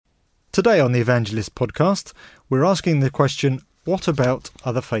Today on the Evangelist podcast, we're asking the question, what about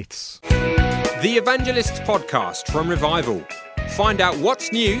other faiths? The Evangelist podcast from Revival. Find out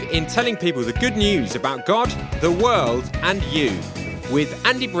what's new in telling people the good news about God, the world and you, with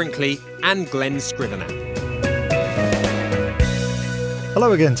Andy Brinkley and Glenn Scrivener.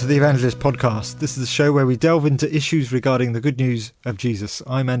 Hello again to the Evangelist podcast. This is a show where we delve into issues regarding the good news of Jesus.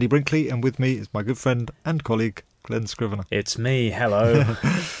 I'm Andy Brinkley, and with me is my good friend and colleague, Glenn Scrivener. It's me, hello.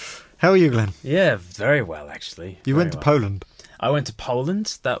 How are you, Glenn? Yeah, very well, actually. You went to Poland. I went to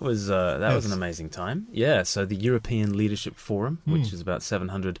Poland. That was an amazing time. Yeah, so the European Leadership Forum, which is about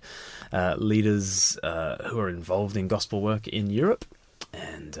 700 leaders who are involved in gospel work in Europe.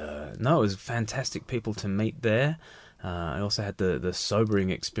 And it was fantastic people to meet there. I also had the sobering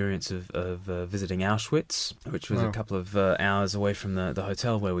experience of visiting Auschwitz, which was a couple of hours away from the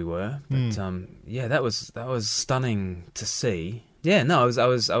hotel where we were. But that was stunning to see. Yeah, no, I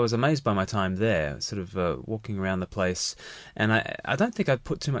was amazed by my time there, sort of walking around the place, and I don't think I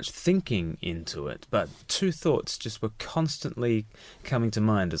put too much thinking into it, but two thoughts just were constantly coming to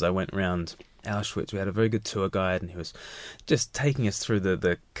mind as I went around Auschwitz. We had a very good tour guide, and he was just taking us through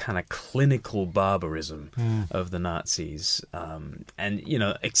the kind of clinical barbarism of the Nazis, and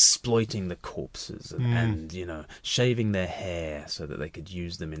exploiting the corpses and shaving their hair so that they could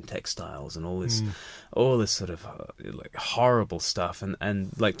use them in textiles and all this sort of like horrible stuff.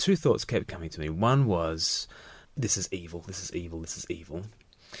 And like two thoughts kept coming to me. One was, this is evil, this is evil, this is evil.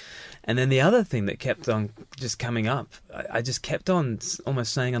 And then the other thing that kept on just coming up, I just kept on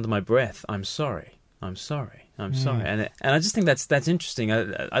almost saying under my breath, I'm sorry, I'm sorry, I'm sorry. And I just think that's interesting.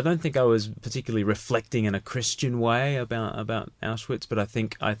 I don't think I was particularly reflecting in a Christian way about Auschwitz, but I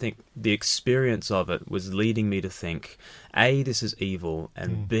think the experience of it was leading me to think, A, this is evil,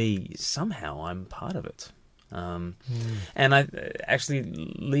 and B, somehow I'm part of it. And I actually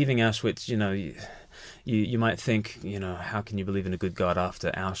leaving Auschwitz, You might think, how can you believe in a good God after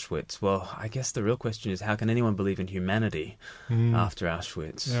Auschwitz? Well, I guess the real question is, how can anyone believe in humanity after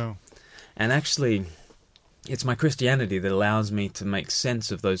Auschwitz? Yeah. And actually, it's my Christianity that allows me to make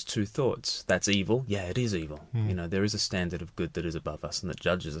sense of those two thoughts. That's evil. Yeah, it is evil. There is a standard of good that is above us and that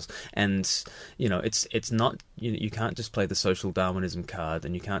judges us. And, it's not, you can't just play the social Darwinism card,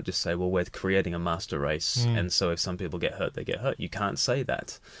 and you can't just say, well, we're creating a master race, and so if some people get hurt, they get hurt. You can't say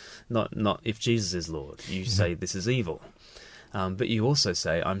that. Not if Jesus is Lord. You say this is evil. But you also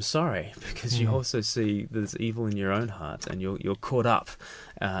say, I'm sorry, because you also see there's evil in your own heart, and you're caught up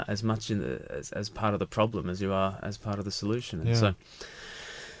as much as part of the problem as you are as part of the solution. And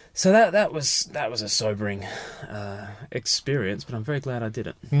so that was a sobering experience, but I'm very glad I did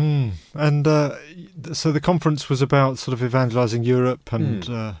it. And so the conference was about sort of evangelizing Europe and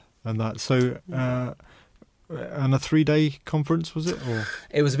that. So. And a 3-day conference, was it? Or?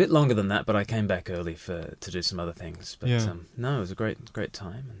 It was a bit longer than that, but I came back early to do some other things. But it was a great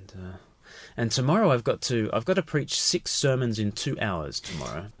time, and tomorrow I've got to preach 6 sermons in 2 hours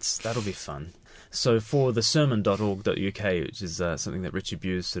tomorrow. That'll be fun. So for the sermon.org.uk, which is something that Richard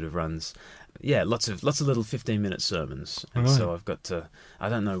Buse sort of runs, lots of little 15-minute sermons. And so I've got to, I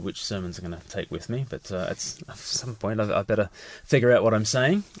don't know which sermons I'm going to take with me, but at some point I better figure out what I'm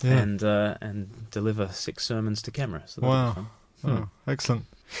saying and deliver 6 sermons to camera. So that'll be fun. Oh, excellent.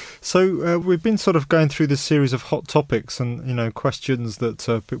 So we've been sort of going through this series of hot topics and questions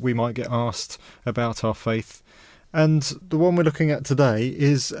that we might get asked about our faith. And the one we're looking at today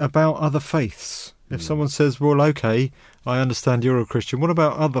is about other faiths. If someone says, well, okay, I understand you're a Christian, what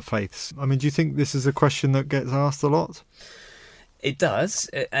about other faiths? I mean, do you think this is a question that gets asked a lot? It does,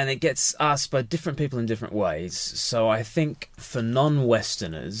 and it gets asked by different people in different ways. So I think for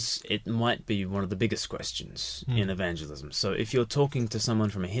non-Westerners, it might be one of the biggest questions in evangelism. So if you're talking to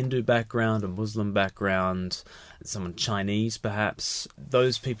someone from a Hindu background, a Muslim background, someone Chinese perhaps,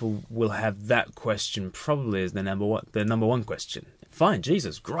 those people will have that question probably as their number one question. Fine,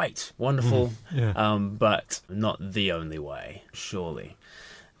 Jesus, great, wonderful, but not the only way, surely.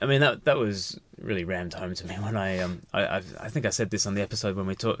 I mean, that was really rammed home to me when I think I said this on the episode when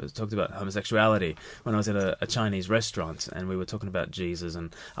we talked about homosexuality, when I was at a Chinese restaurant and we were talking about Jesus,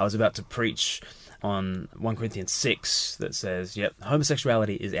 and I was about to preach on 1 Corinthians 6 that says,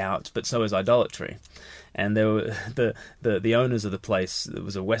 homosexuality is out, but so is idolatry. And there were the owners of the place, there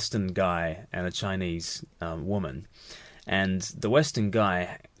was a Western guy and a Chinese woman, and the Western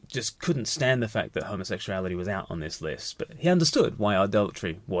guy just couldn't stand the fact that homosexuality was out on this list, but he understood why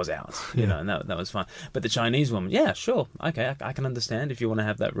idolatry was out, and that was fine. But the Chinese woman, sure, okay, I can understand if you want to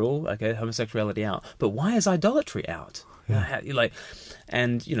have that rule, okay, homosexuality out, but why is idolatry out? You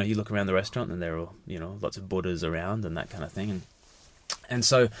look around the restaurant and there are lots of Buddhas around and that kind of thing, And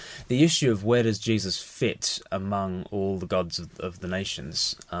so the issue of where does Jesus fit among all the gods of the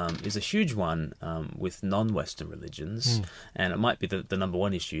nations is a huge one with non-Western religions, and it might be the number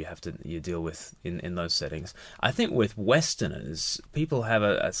one issue you deal with in those settings. I think with Westerners, people have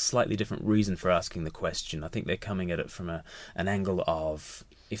a slightly different reason for asking the question. I think they're coming at it from an angle of,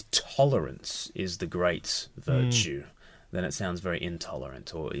 if tolerance is the great virtue, then it sounds very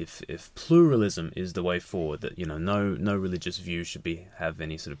intolerant. Or if pluralism is the way forward, that no religious view should have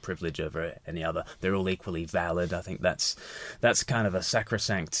any sort of privilege over any other, they're all equally valid. I think that's kind of a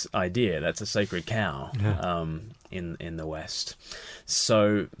sacrosanct idea. That's a sacred cow in the West.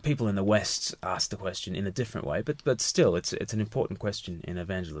 So people in the West ask the question in a different way, but still, it's an important question in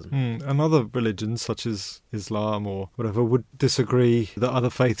evangelism. And other religions, such as Islam or whatever, would disagree that other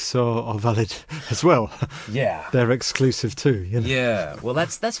faiths are valid as well. Yeah, they're exclusive too. Yeah, well,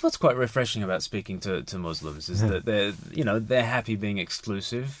 that's what's quite refreshing about speaking to Muslims, is that they're happy being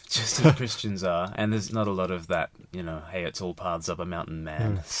exclusive, just as Christians are, and there's not a lot of that, hey, it's all paths up a mountain,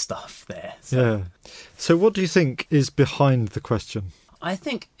 man, stuff there. So what do you think is behind the question? I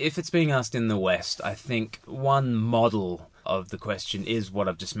think if it's being asked in the West, I think one model of the question is what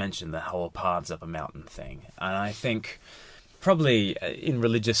I've just mentioned, the whole paths up a mountain thing. And I think probably in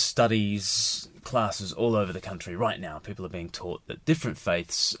religious studies classes all over the country right now, people are being taught that different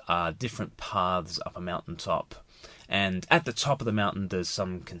faiths are different paths up a mountaintop. And at the top of the mountain, there's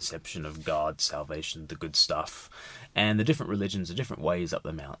some conception of God, salvation, the good stuff. And the different religions are different ways up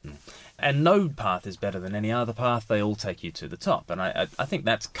the mountain. And no path is better than any other path. They all take you to the top. And I think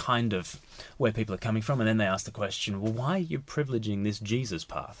that's kind of where people are coming from. And then they ask the question, well, why are you privileging this Jesus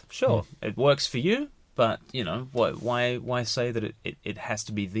path? Sure, it works for you, but, why say that it has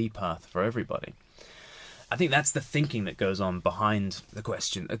to be the path for everybody? I think that's the thinking that goes on behind the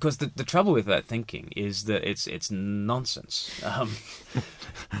question. Of course, the trouble with that thinking is that it's nonsense.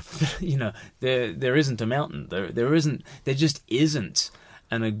 There isn't a mountain. There just isn't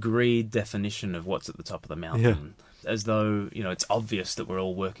an agreed definition of what's at the top of the mountain. Yeah. As though, it's obvious that we're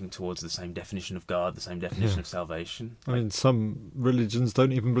all working towards the same definition of God, the same definition of salvation. I mean, some religions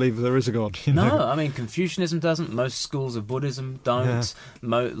don't even believe there is a God. No, I mean, Confucianism doesn't. Most schools of Buddhism don't.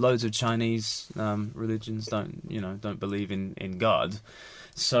 Yeah. Loads of Chinese religions don't believe in God.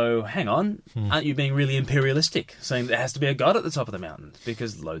 So, hang on, aren't you being really imperialistic, saying there has to be a God at the top of the mountain?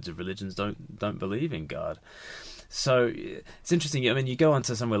 Because loads of religions don't believe in God. So, it's interesting. I mean, you go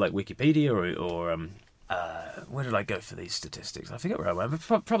onto somewhere like Wikipedia or where did I go for these statistics? I forget where I went,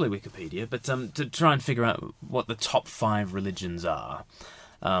 but probably Wikipedia, but to try and figure out what the top 5 religions are.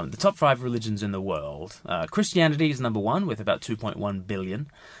 The top 5 religions in the world. Christianity is number 1 with about 2.1 billion.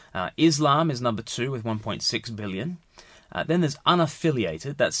 Islam is number 2 with 1.6 billion. Then there's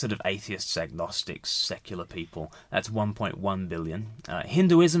unaffiliated, that's sort of atheists, agnostics, secular people. That's 1.1 billion.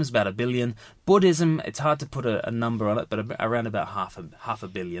 Hinduism is about 1 billion. Buddhism, it's hard to put a number on it, but around about half a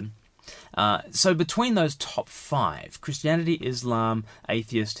billion. So between those top 5, Christianity, Islam,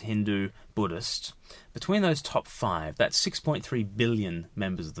 atheist, Hindu, Buddhist, between those top 5, that's 6.3 billion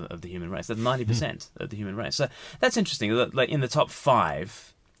members of the human race. That's 90% of the human race. So that's interesting. Like in the top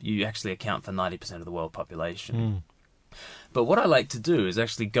 5, you actually account for 90% of the world population. But what I like to do is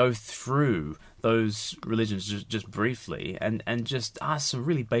actually go through those religions just briefly and just ask some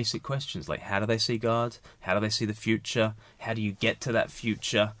really basic questions, like how do they see God? How do they see the future? How do you get to that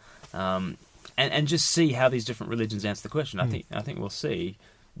future? And just see how these different religions answer the question. I think we'll see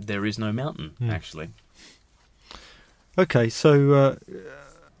there is no mountain, actually. Okay, so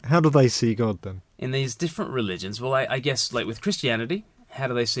how do they see God then? In these different religions, well, I guess, like with Christianity, how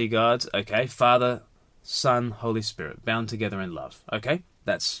do they see God? Okay, Father, Son, Holy Spirit, bound together in love. Okay,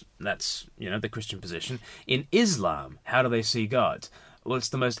 that's the Christian position. In Islam, how do they see God? Well, it's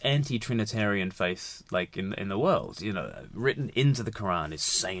the most anti-Trinitarian faith in the world. Written into the Quran is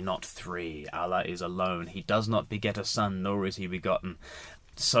 "Say not three. Allah is alone. He does not beget a son, nor is he begotten."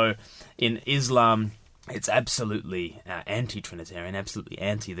 So, in Islam, it's absolutely anti-Trinitarian, absolutely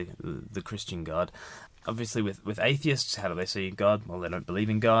anti the Christian God. Obviously, with atheists, how do they see God? Well, they don't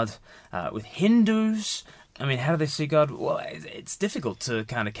believe in God. With Hindus, I mean, how do they see God? Well, it's difficult to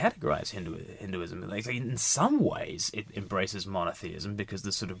kind of categorize Hinduism. Like, in some ways, it embraces monotheism because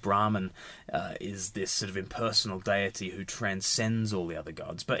the sort of Brahman is this sort of impersonal deity who transcends all the other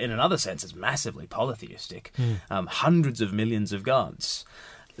gods. But in another sense, it's massively polytheistic. Hundreds of millions of gods.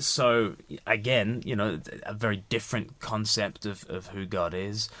 So, again, a very different concept of who God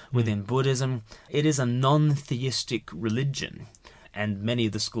is. Within Buddhism, it is a non-theistic religion, and many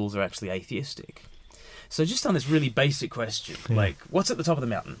of the schools are actually atheistic. So just on this really basic question, like, what's at the top of the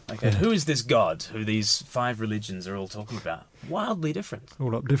mountain? Okay, who is this God who these 5 religions are all talking about? Wildly different.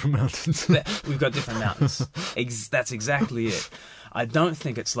 All up different mountains. We've got different mountains. That's exactly it. I don't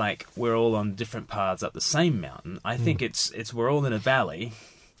think it's like we're all on different paths up the same mountain. I think it's we're all in a valley,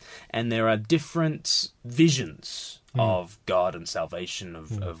 and there are different visions of God and salvation,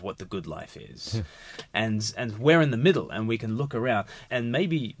 of what the good life is. And we're in the middle, and we can look around, and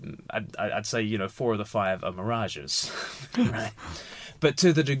maybe I'd say 4 of the 5 are mirages, right? But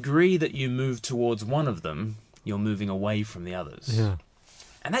to the degree that you move towards one of them, you're moving away from the others. Yeah.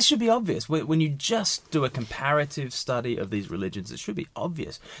 And that should be obvious. When you just do a comparative study of these religions, it should be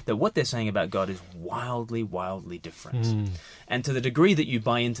obvious that what they're saying about God is wildly, wildly different. And to the degree that you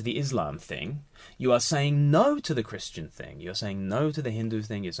buy into the Islam thing, you are saying no to the Christian thing. You're saying no to the Hindu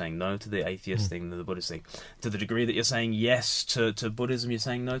thing. You're saying no to the atheist thing, to the Buddhist thing. To the degree that you're saying yes to Buddhism, you're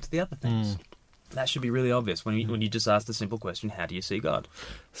saying no to the other things. That should be really obvious when you just ask the simple question, how do you see God?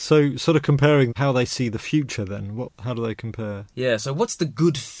 So sort of comparing how they see the future then, how do they compare? Yeah, so what's the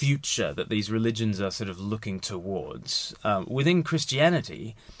good future that these religions are sort of looking towards? Within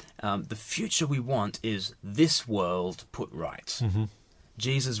Christianity, the future we want is this world put right.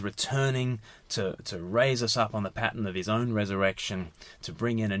 Jesus returning to raise us up on the pattern of his own resurrection, to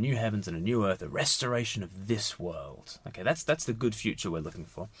bring in a new heavens and a new earth, a restoration of this world. Okay, that's the good future we're looking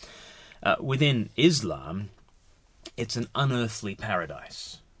for. Within Islam, it's an unearthly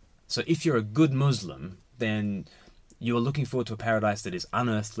paradise. So if you're a good Muslim, then you're looking forward to a paradise that is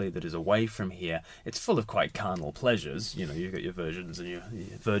unearthly, that is away from here. It's full of quite carnal pleasures. You've got your virgins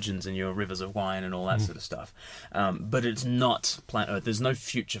and your rivers of wine and all that sort of stuff. But it's not planet Earth. There's no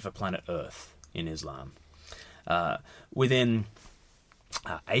future for planet Earth in Islam. Within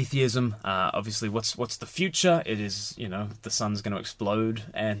atheism, obviously, what's the future? It is, the sun's going to explode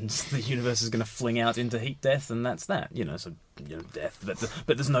and the universe is going to fling out into heat death, and that's that. Death.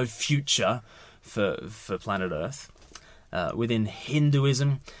 But there's no future for planet Earth. Within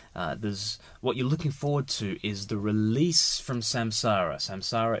Hinduism, there's what you're looking forward to is the release from samsara.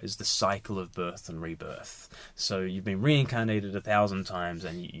 Samsara is the cycle of birth and rebirth. So you've been reincarnated 1,000 times,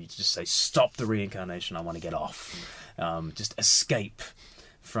 and you just say, "Stop the reincarnation! I want to get off." Just escape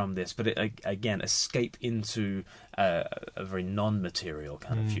from this, but again, escape into a very non-material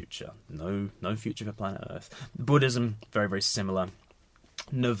kind of future. No future for planet Earth. Buddhism, very, very similar.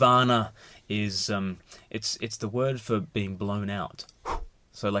 Nirvana is it's the word for being blown out.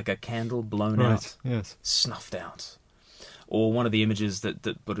 So like a candle blown out, yes, snuffed out. Or one of the images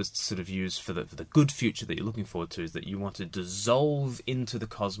that Buddhists sort of use for the good future that you're looking forward to is that you want to dissolve into the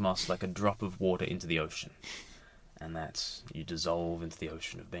cosmos like a drop of water into the ocean. And that's, you dissolve into the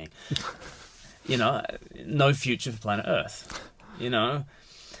ocean of being. No future for planet Earth.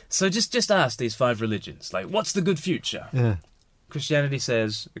 So just ask these 5 religions, like, what's the good future? Yeah. Christianity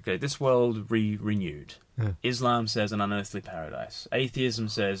says, okay, this world renewed. Yeah. Islam says an unearthly paradise. Atheism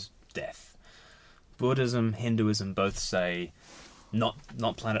says death. Buddhism, Hinduism both say not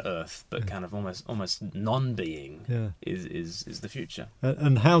planet Earth, but kind of almost non-being is the future.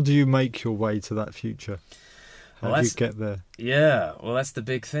 And how do you make your way to that future? How do you get there? Yeah, well, that's the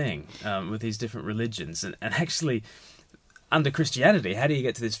big thing with these different religions. And actually, under Christianity, how do you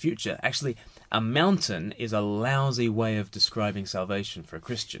get to this future? Actually, a mountain is a lousy way of describing salvation for a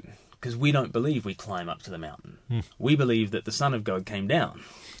Christian, because we don't believe we climb up to the mountain. We believe that the Son of God came down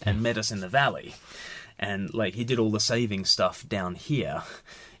and met us in the valley. And he did all the saving stuff down here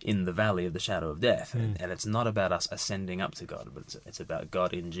in the valley of the shadow of death. And it's not about us ascending up to God, but it's about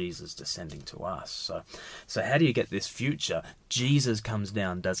God in Jesus descending to us. So how do you get this future? Jesus comes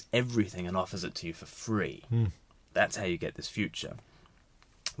down, does everything, and offers it to you for free. That's how you get this future.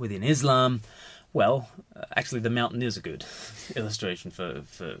 Within Islam, well, actually the mountain is a good illustration for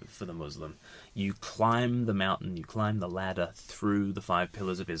the Muslim. You climb the mountain, you climb the ladder through the 5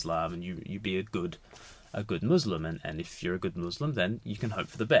 pillars of Islam, and you be a good Muslim. And if you're a good Muslim, then you can hope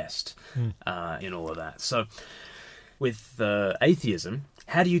for the best in all of that. So with atheism,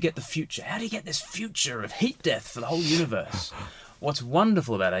 how do you get the future? How do you get this future of heat death for the whole universe? What's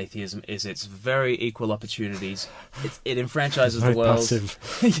wonderful about atheism is it's very equal opportunities. It enfranchises the world. Passive.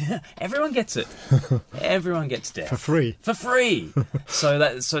 Yeah, everyone gets it. Everyone gets death for free. For free. So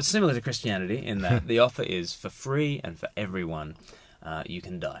it's similar to Christianity in that the offer is for free and for everyone. You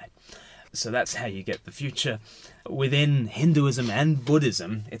can die. So that's how you get the future. Within Hinduism and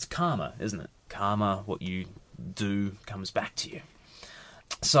Buddhism, it's karma, isn't it? Karma, what you do, comes back to you.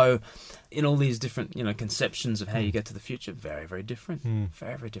 So in all these different, conceptions of how you get to the future, very, very different.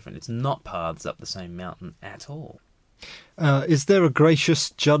 Very, very different. It's not paths up the same mountain at all. Is there a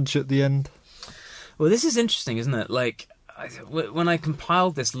gracious judge at the end? Well, this is interesting, isn't it? Like, when I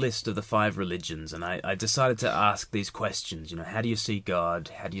compiled this list of the 5 religions, and I decided to ask these questions, how do you see God?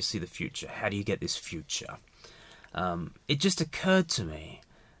 How do you see the future? How do you get this future? It just occurred to me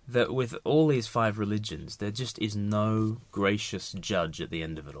that with all these 5 religions, there just is no gracious judge at the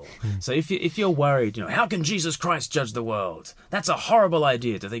end of it all. So if you're worried, how can Jesus Christ judge the world? That's a horrible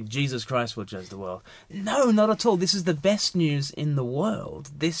idea to think Jesus Christ will judge the world. No, not at all. This is the best news in the world.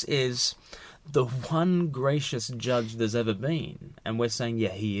 This is the one gracious judge there's ever been. And we're saying, yeah,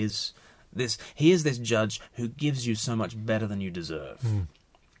 he is this judge who gives you so much better than you deserve.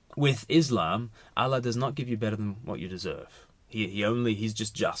 With Islam, Allah does not give you better than what you deserve. He's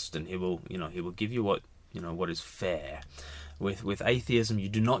just, and he will give you what is fair. With atheism, you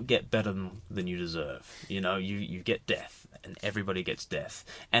do not get better than you deserve. You get death, and everybody gets death.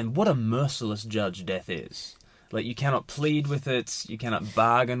 And what a merciless judge death is. Like, you cannot plead with it, you cannot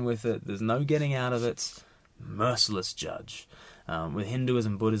bargain with it, there's no getting out of it. Merciless judge. With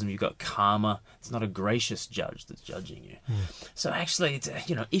Hinduism, Buddhism, you've got karma. It's not a gracious judge that's judging you. So actually, it's,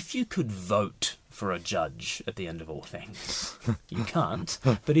 if you could vote for a judge at the end of all things, you can't.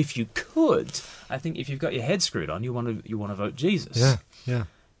 But if you could, I think if you've got your head screwed on, you want to vote Jesus. Yeah.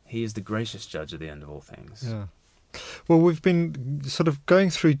 He is the gracious judge at the end of all things. Yeah. Well, we've been sort of going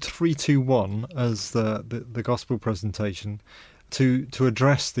through 3-2-1 as the gospel presentation to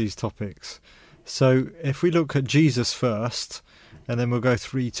address these topics. So if we look at Jesus first, and then we'll go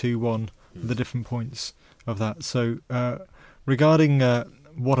 3-2-1, the different points of that. So regarding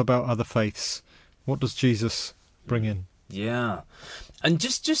what about other faiths, what does Jesus bring in? Yeah. And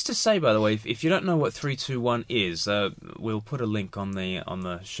just to say, by the way, if you don't know what 3-2-1 is, we'll put a link on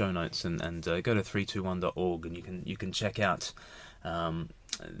the show notes and go to 321.org, and you can check out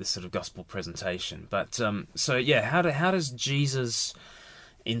this sort of gospel presentation. But so yeah, how does Jesus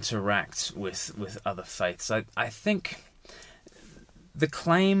interact with other faiths? I think the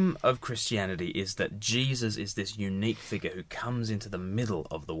claim of Christianity is that Jesus is this unique figure who comes into the middle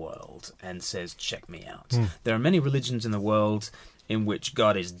of the world and says, check me out. There are many religions in the world in which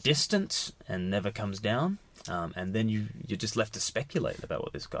God is distant and never comes down, and then you're just left to speculate about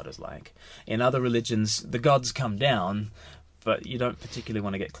what this God is like. In other religions, the gods come down, but you don't particularly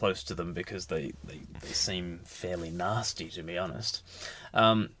want to get close to them because they seem fairly nasty, to be honest.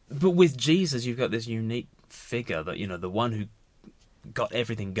 But with Jesus, you've got this unique figure that, the one who got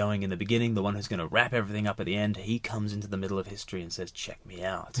everything going in the beginning, the one who's going to wrap everything up at the end. He comes into the middle of history and says, check me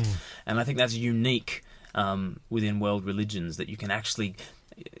out. And I think that's unique within world religions, that you can actually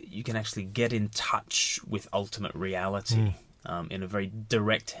get in touch with ultimate reality in a very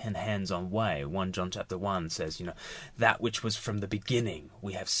direct and hands-on way. 1 John chapter 1 says, that which was from the beginning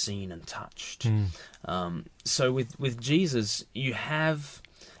we have seen and touched. So with Jesus, you have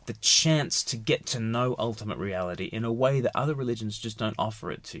the chance to get to know ultimate reality in a way that other religions just don't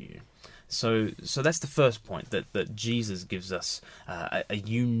offer it to you. So that's the first point, that Jesus gives us a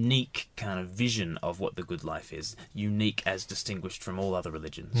unique kind of vision of what the good life is, unique as distinguished from all other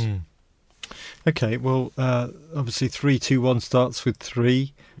religions. Okay, well, obviously 3-2-1 starts with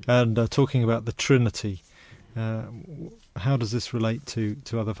 3, and talking about the Trinity. How does this relate to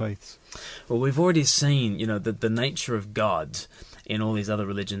other faiths? Well, we've already seen, the nature of God in all these other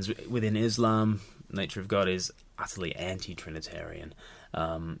religions. Within Islam, nature of God is utterly anti-Trinitarian,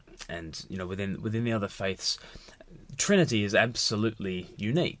 and within the other faiths, Trinity is absolutely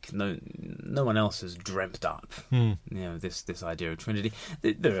unique. No one else has dreamt up this idea of Trinity.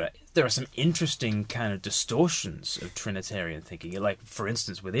 There are some interesting kind of distortions of Trinitarian thinking. Like, for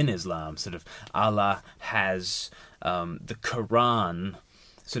instance, within Islam, sort of Allah has the Quran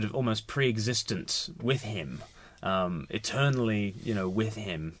sort of almost pre-existent with him, eternally, with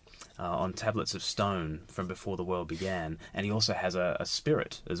him. On tablets of stone from before the world began, and he also has a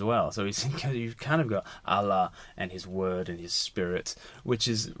spirit as well. So you've kind of got Allah and His Word and His Spirit, which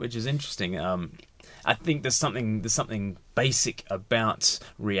is interesting. I think there's something basic about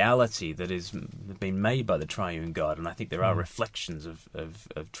reality that has been made by the Triune God, and I think there are reflections of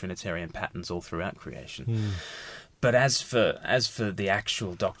Trinitarian patterns all throughout creation. But as for the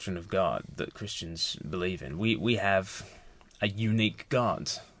actual doctrine of God that Christians believe in, we have a unique God.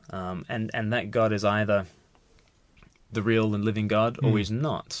 And that God is either the real and living God, or he's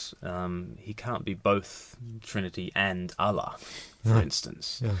not. He can't be both Trinity and Allah, for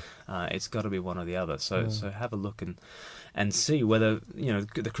instance. It's got to be one or the other. So have a look and see whether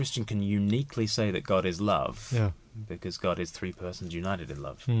the Christian can uniquely say that God is love, because God is 3 persons united in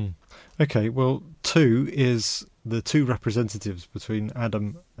love. Okay, well, 2 is the 2 representatives between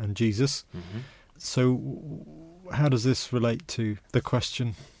Adam and Jesus. So how does this relate to the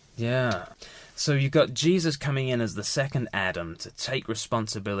question? Yeah. So you've got Jesus coming in as the second Adam to take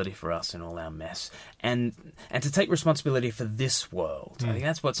responsibility for us in all our mess, and to take responsibility for this world. I think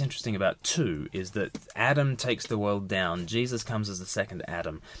that's what's interesting about 2, is that Adam takes the world down. Jesus comes as the second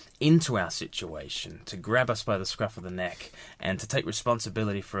Adam into our situation to grab us by the scruff of the neck and to take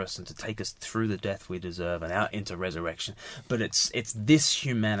responsibility for us and to take us through the death we deserve and out into resurrection. But it's this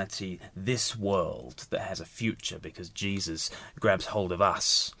humanity, this world, that has a future because Jesus grabs hold of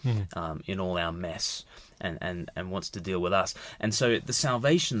us in all our mess and wants to deal with us. And so the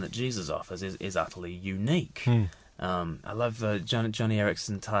salvation that Jesus offers is utterly unique. I love Johnny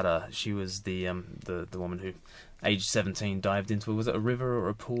Erickson Tada. She was the woman who, age 17, dived into, was it a river or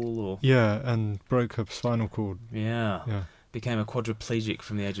a pool? Or and broke her spinal cord. Became a quadriplegic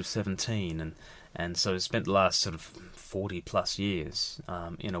from the age of 17 and so spent the last sort of 40 plus years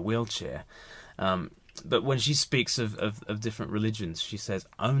in a wheelchair. But when she speaks of different religions, she says,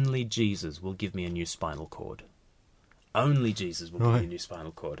 only Jesus will give me a new spinal cord. Only Jesus will give me a new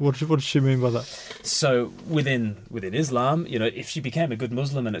spinal cord. What does she mean by that? So within Islam, if she became a good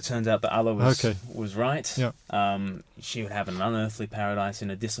Muslim and it turns out that Allah was right, she would have an unearthly paradise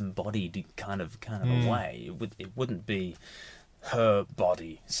in a disembodied kind of a way. It wouldn't be her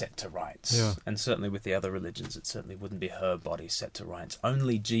body set to rights. And certainly with the other religions, it certainly wouldn't be her body set to rights.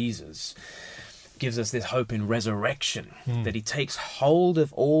 Only Jesus gives us this hope in resurrection, that he takes hold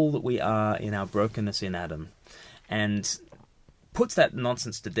of all that we are in our brokenness in Adam and puts that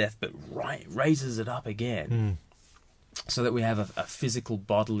nonsense to death, but raises it up again so that we have a physical,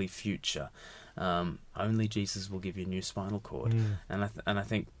 bodily future. Only Jesus will give you a new spinal cord. And I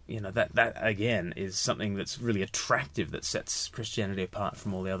think that again is something that's really attractive, that sets Christianity apart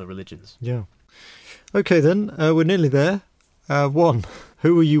from all the other religions. Yeah. Okay then, we're nearly there. One.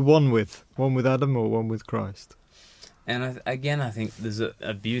 Who are you one with? One with Adam or one with Christ? And I think there's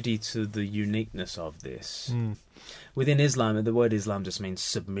a beauty to the uniqueness of this. Within Islam, the word Islam just means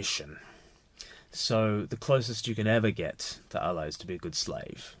submission. So the closest you can ever get to Allah is to be a good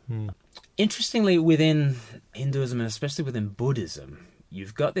slave. Interestingly, within Hinduism and especially within Buddhism,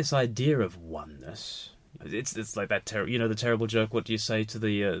 you've got this idea of oneness. It's like that the terrible joke. What do you say to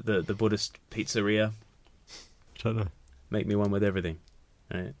the Buddhist pizzeria? I don't know. Make me one with everything,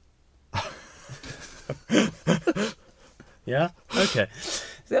 right? Yeah? Okay.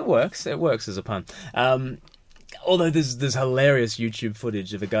 That works. It works as a pun. Although there's hilarious YouTube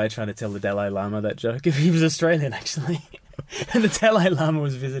footage of a guy trying to tell the Dalai Lama that joke. He was Australian, actually. And the Dalai Lama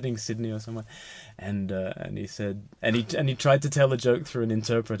was visiting Sydney or somewhere. And he said... And he tried to tell the joke through an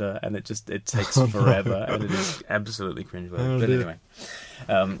interpreter, and it takes forever. And it is absolutely cringeworthy. But anyway...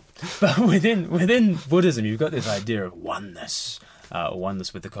 but within Buddhism, you've got this idea of oneness,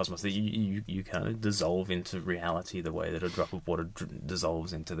 oneness with the cosmos, that you kind of dissolve into reality the way that a drop of water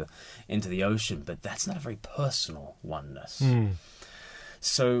dissolves into the ocean. But that's not a very personal oneness.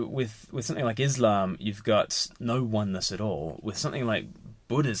 So with something like Islam, you've got no oneness at all. With something like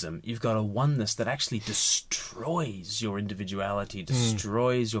Buddhism, you've got a oneness that actually destroys your individuality,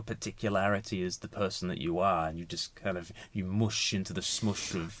 destroys your particularity as the person that you are, and you just you mush into the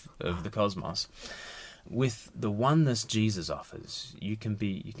smush of the cosmos. With the oneness Jesus offers, you can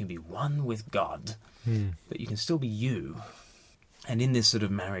be one with God, but you can still be you. And in this sort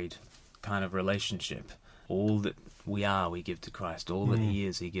of married kind of relationship, all that we are, we give to Christ. All that he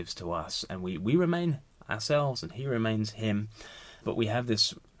is, he gives to us. And we remain ourselves, and he remains him. But we have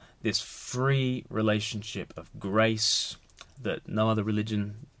this free relationship of grace that no other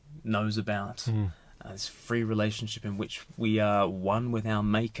religion knows about. This free relationship in which we are one with our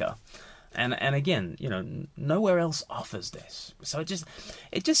Maker. And again, nowhere else offers this. So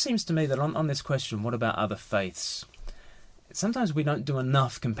it just seems to me that on this question, what about other faiths? Sometimes we don't do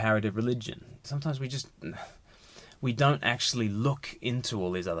enough comparative religion. Sometimes we don't actually look into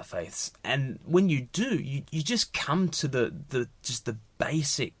all these other faiths. And when you do, you just come to the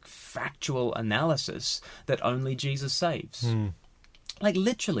basic factual analysis that only Jesus saves. Like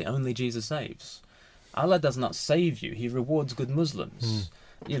literally only Jesus saves. Allah does not save you. He rewards good Muslims.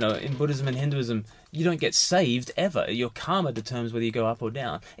 In Buddhism and Hinduism, you don't get saved ever. Your karma determines whether you go up or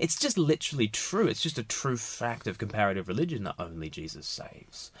down. It's just literally true. It's just a true fact of comparative religion that only Jesus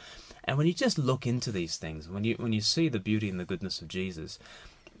saves. And when you just look into these things, when you see the beauty and the goodness of Jesus,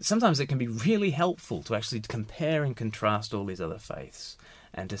 sometimes it can be really helpful to actually compare and contrast all these other faiths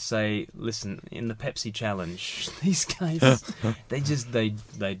and to say, listen, in the Pepsi challenge, these guys,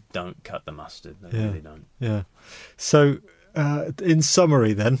 they don't cut the mustard. They really don't. Yeah. So, in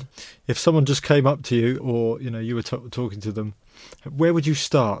summary then, if someone just came up to you or, you were talking to them, where would you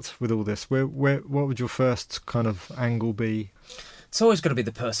start with all this? What would your first kind of angle be? It's always got to be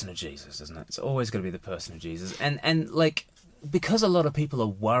the person of Jesus, isn't it? It's always got to be the person of Jesus. And like, because a lot of people are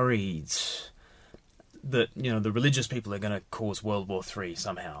worried that, you know, the religious people are going to cause World War III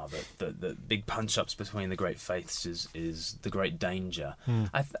somehow, that the big punch-ups between the great faiths is the great danger.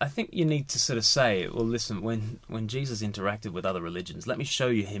 I think you need to sort of say, well, listen, when Jesus interacted with other religions, let me show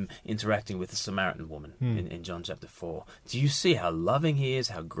you him interacting with the Samaritan woman in John chapter 4. Do you see how loving he is,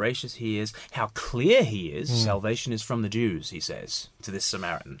 how gracious he is, how clear he is? Salvation is from the Jews, he says to this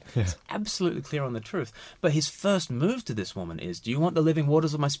Samaritan. Yeah. It's absolutely clear on the truth. But his first move to this woman is, do you want the living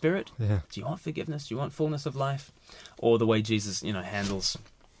waters of my spirit? Yeah. Do you want forgiveness? Do you want fullness of life? Or the way Jesus, you know, handles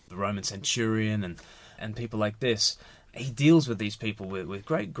the Roman centurion and people like this. He deals with these people with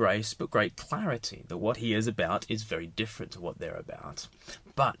great grace but great clarity, that what he is about is very different to what they're about.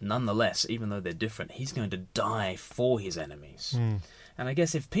 But nonetheless, even though they're different, he's going to die for his enemies. And I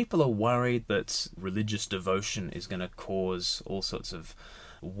guess if people are worried that religious devotion is going to cause all sorts of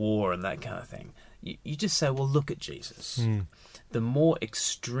war and that kind of thing, you just say, well, look at Jesus. The more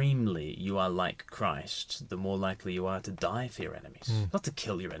extremely you are like Christ, the more likely you are to die for your enemies. Not to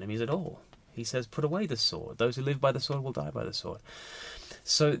kill your enemies at all. He says, put away the sword. Those who live by the sword will die by the sword.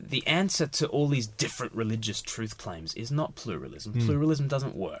 So the answer to all these different religious truth claims is not pluralism. Pluralism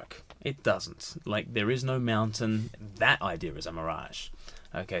doesn't work. It doesn't. Like, there is no mountain. That idea is a mirage.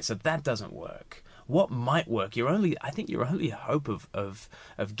 Okay, so that doesn't work. What might work? I think your only hope of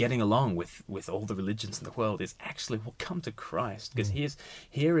getting along with all the religions in the world is actually, well, come to Christ, because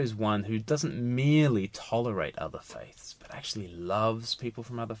here is one who doesn't merely tolerate other faiths, but actually loves people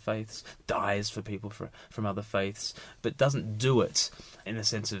from other faiths, dies for people from other faiths, but doesn't do it in the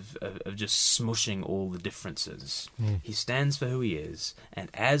sense of just smushing all the differences. He stands for who he is, and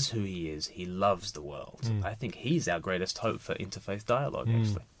as who he is, he loves the world. I think he's our greatest hope for interfaith dialogue,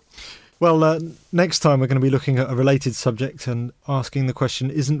 actually. Well, next time we're going to be looking at a related subject and asking the question,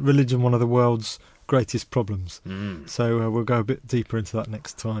 isn't religion one of the world's greatest problems? So we'll go a bit deeper into that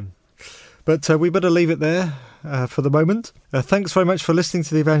next time. But we better leave it there for the moment. Thanks very much for listening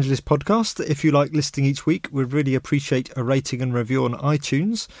to the Evangelist podcast. If you like listening each week, we'd really appreciate a rating and review on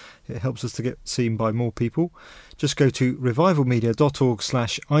iTunes. It helps us to get seen by more people. Just go to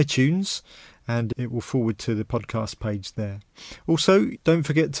revivalmedia.org/iTunes and it will forward to the podcast page there. Also, don't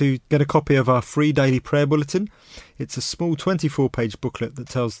forget to get a copy of our free daily prayer bulletin. It's a small 24-page booklet that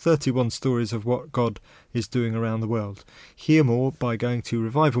tells 31 stories of what God is doing around the world. Hear more by going to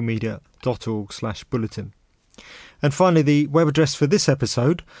revivalmedia.org/bulletin. And finally, the web address for this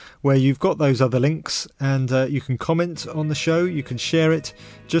episode, where you've got those other links and you can comment on the show, you can share it.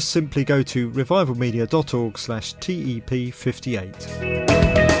 Just simply go to revivalmedia.org/TEP58.